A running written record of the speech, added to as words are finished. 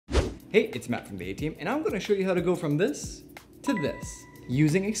Hey, it's Matt from the A-Team, and I'm going to show you how to go from this to this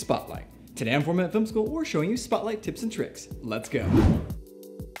using a spotlight. Today on 4-Minute Film School, we're showing you spotlight tips and tricks. Let's go.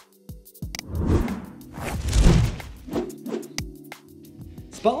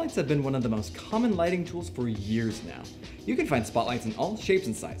 Spotlights have been one of the most common lighting tools for years now. You can find spotlights in all shapes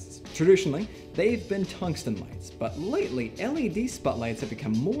and sizes. Traditionally, they've been tungsten lights, but lately LED spotlights have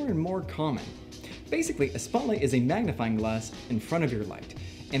become more and more common. Basically, a spotlight is a magnifying glass in front of your light,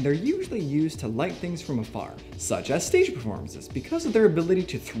 and they're usually used to light things from afar, such as stage performances, because of their ability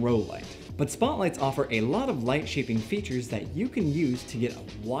to throw light. But spotlights offer a lot of light-shaping features that you can use to get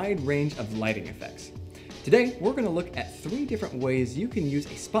a wide range of lighting effects. Today, we're going to look at 3 different ways you can use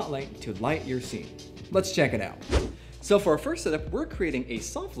a spotlight to light your scene. Let's check it out. So for our first setup, we're creating a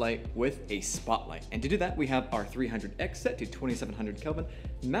soft light with a spotlight. And to do that, we have our 300X set to 2700 Kelvin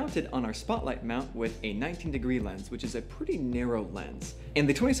mounted on our spotlight mount with a 19-degree lens, which is a pretty narrow lens. And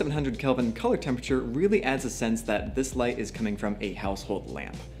the 2700 Kelvin color temperature really adds a sense that this light is coming from a household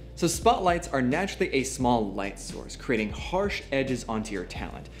lamp. So spotlights are naturally a small light source, creating harsh edges onto your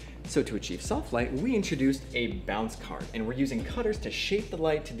talent. So to achieve soft light, we introduced a bounce card, and we're using cutters to shape the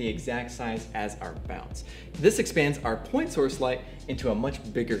light to the exact size as our bounce. This expands our point source light into a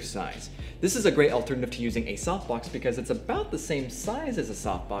much bigger size. This is a great alternative to using a softbox because it's about the same size as a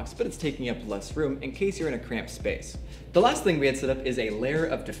softbox, but it's taking up less room in case you're in a cramped space. The last thing we had set up is a layer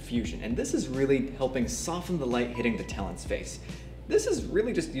of diffusion, and this is really helping soften the light hitting the talent's face. This is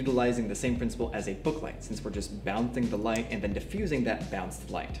really just utilizing the same principle as a book light, since we're just bouncing the light and then diffusing that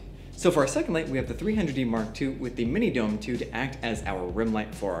bounced light. So for our second light, we have the 300D Mark II with the Mini Dome 2 to act as our rim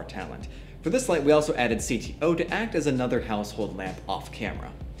light for our talent. For this light, we also added CTO to act as another household lamp off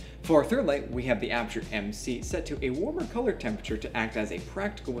camera. For our third light, we have the Aputure MC set to a warmer color temperature to act as a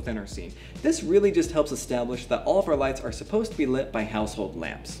practical within our scene. This really just helps establish that all of our lights are supposed to be lit by household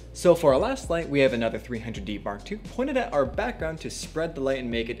lamps. So for our last light, we have another 300D Mark II pointed at our background to spread the light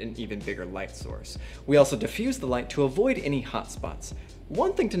and make it an even bigger light source. We also diffuse the light to avoid any hot spots.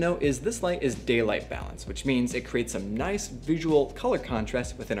 One thing to note is this light is daylight balanced, which means it creates some nice visual color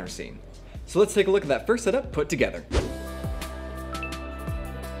contrast within our scene. So let's take a look at that first setup put together.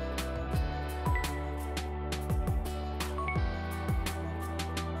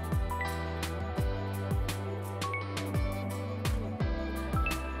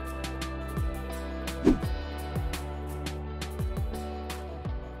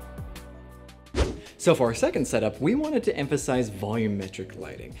 So for our second setup, we wanted to emphasize volumetric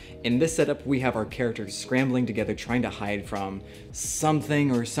lighting. In this setup, we have our characters scrambling together trying to hide from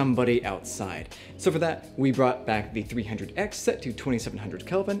something or somebody outside. So for that, we brought back the 300X set to 2700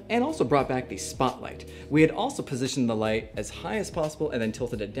 Kelvin and also brought back the spotlight. We had also positioned the light as high as possible and then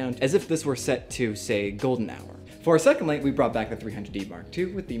tilted it down as if this were set to, say, golden hour. For our second light, we brought back the 300D Mark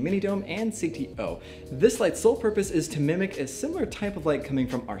II with the Mini Dome and CTO. This light's sole purpose is to mimic a similar type of light coming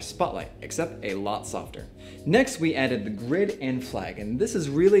from our spotlight, except a lot softer. Next, we added the grid and flag, and this is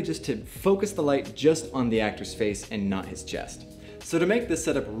really just to focus the light just on the actor's face and not his chest. So to make this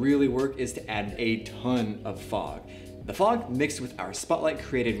setup really work is to add a ton of fog. The fog mixed with our spotlight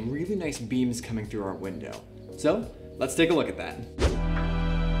created really nice beams coming through our window. So let's take a look at that.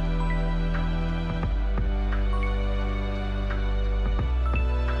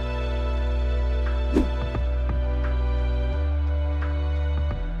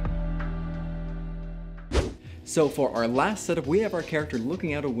 So for our last setup, we have our character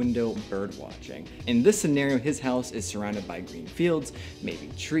looking out a window bird watching. In this scenario, his house is surrounded by green fields,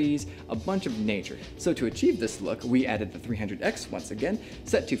 maybe trees, a bunch of nature. So to achieve this look, we added the 300X once again,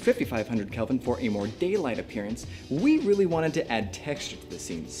 set to 5500 Kelvin for a more daylight appearance. We really wanted to add texture to the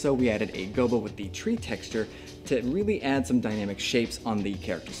scene, so we added a gobo with the tree texture to really add some dynamic shapes on the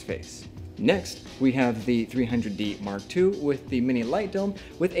character's face. Next, we have the 300D Mark II with the mini light dome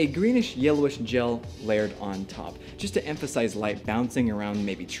with a greenish yellowish gel layered on top, just to emphasize light bouncing around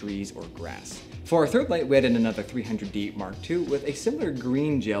maybe trees or grass. For our third light, we added another 300D Mark II with a similar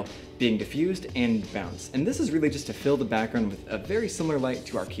green gel being diffused and bounced, and this is really just to fill the background with a very similar light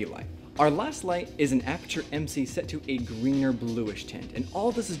to our key light. Our last light is an Aputure MC set to a greener bluish tint, and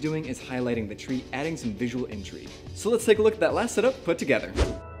all this is doing is highlighting the tree, adding some visual intrigue. So let's take a look at that last setup put together.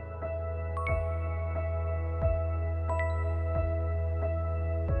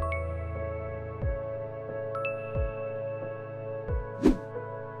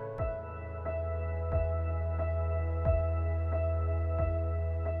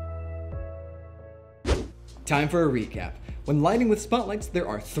 Time for a recap. When lighting with spotlights, there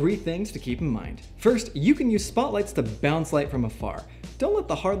are 3 things to keep in mind. First, you can use spotlights to bounce light from afar. Don't let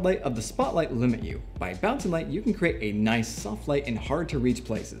the hard light of the spotlight limit you. By bouncing light, you can create a nice soft light in hard to reach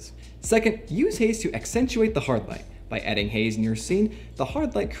places. Second, use haze to accentuate the hard light. By adding haze in your scene, the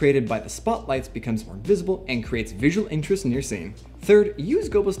hard light created by the spotlights becomes more visible and creates visual interest in your scene. Third, use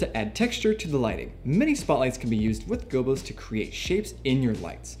gobos to add texture to the lighting. Many spotlights can be used with gobos to create shapes in your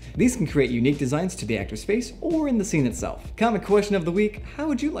lights. These can create unique designs to the actor's face or in the scene itself. Comment question of the week: how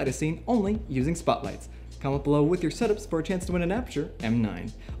would you light a scene only using spotlights? Comment below with your setups for a chance to win an Aputure M9.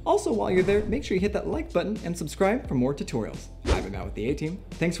 Also, while you're there, make sure you hit that like button and subscribe for more tutorials. I've been Matt with the A-Team.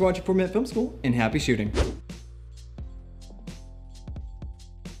 Thanks for watching 4-Minute Film School, and happy shooting!